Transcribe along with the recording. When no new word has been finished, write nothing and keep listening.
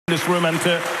this room, and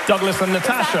to Douglas and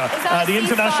Natasha, the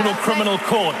International Criminal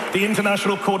Court, the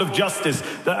International Court of Justice,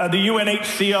 the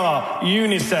UNHCR,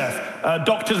 UNICEF,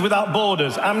 Doctors Without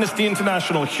Borders, Amnesty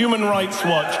International, Human Rights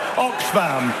Watch,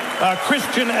 Oxfam,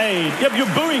 Christian Aid. Yep,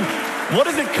 you're booing. What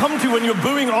does it come to when you're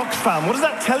booing Oxfam? What does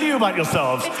that tell you about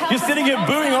yourselves? You're sitting here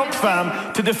booing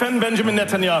Oxfam to defend Benjamin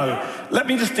Netanyahu. Let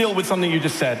me just deal with something you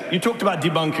just said. You talked about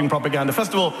debunking propaganda.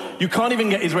 First of all, you can't even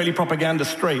get Israeli propaganda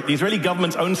straight. The Israeli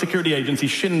government's own security agency,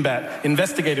 Shin Bet,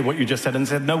 investigated what you just said and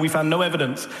said, no, we found no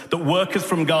evidence that workers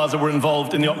from Gaza were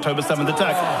involved in the October 7th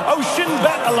attack. Oh, Shin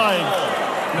Bet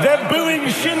alive. They're booing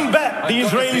Shin Bet, the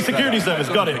Israeli security service.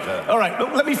 Got it. All right,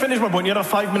 let me finish my point. You had a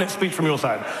 5-minute speech from your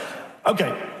side.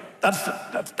 Okay.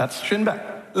 That's Shin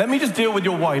Bet. Let me just deal with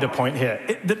your wider point here.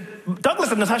 Douglas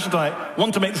and Natasha tonight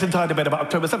want to make this entire debate about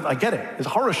October 7th. I get it. It's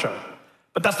a horror show.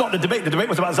 But that's not the debate. The debate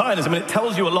was about Zionism, and it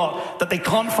tells you a lot that they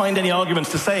can't find any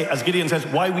arguments to say, as Gideon says,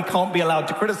 why we can't be allowed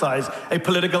to criticize a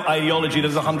political ideology that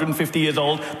is 150 years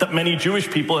old, that many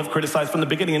Jewish people have criticized from the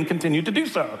beginning and continue to do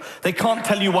so. They can't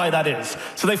tell you why that is.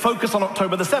 So they focus on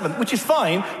October the 7th, which is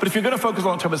fine, but if you're going to focus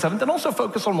on October 7th, then also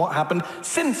focus on what happened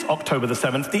since October the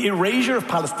 7th, the erasure of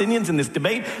Palestinians in this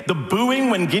debate, the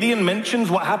booing when Gideon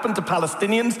mentions what happened to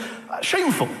Palestinians.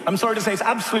 Shameful. I'm sorry to say, it's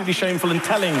absolutely shameful and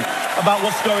telling about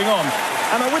what's going on.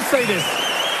 And I would say this,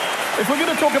 if we're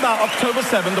going to talk about October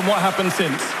 7th and what happened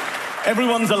since,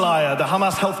 everyone's a liar, the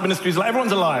Hamas health ministry is a liar,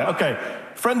 everyone's a liar. Okay,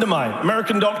 friend of mine,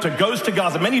 American doctor, goes to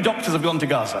Gaza. Many doctors have gone to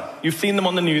Gaza. You've seen them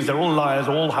on the news, they're all liars,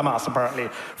 all Hamas apparently.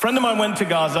 Friend of mine went to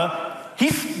Gaza.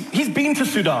 He's been to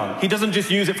Sudan. He doesn't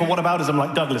just use it for whataboutism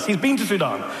like Douglas. He's been to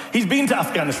Sudan. He's been to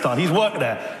Afghanistan. He's worked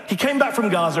there. He came back from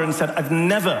Gaza and said, I've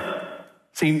never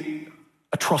seen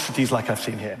atrocities like I've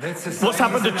seen here. What's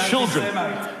happened to children?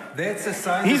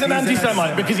 He's an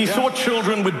anti-Semite because he saw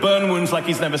children with burn wounds like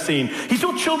he's never seen. He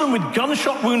saw children with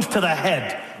gunshot wounds to the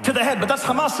head. To the head, but that's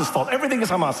Hamas's fault. Everything is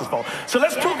Hamas's fault. So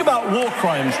let's talk about war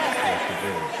crimes.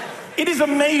 It is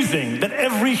amazing that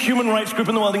every human rights group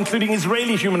in the world, including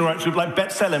Israeli human rights groups like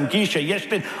B'Tselem, Gisha,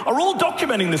 Yeshdin, are all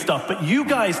documenting this stuff, but you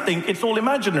guys think it's all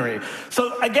imaginary.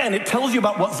 So again, it tells you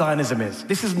about what Zionism is.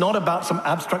 This is not about some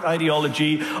abstract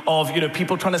ideology of,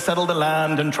 people trying to settle the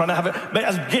land and trying to have it. But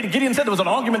as Gideon said, there was an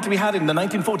argument to be had in the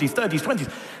 1940s, 30s, 20s.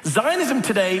 Zionism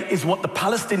today is what the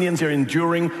Palestinians are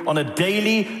enduring on a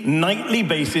daily, nightly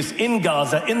basis in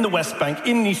Gaza, in the West Bank,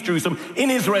 in East Jerusalem, in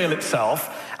Israel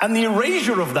itself. And the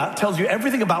erasure of that tells you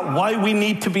everything about why we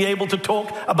need to be able to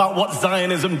talk about what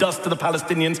Zionism does to the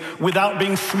Palestinians without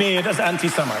being smeared as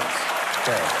anti-Semites.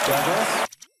 Okay. Douglas?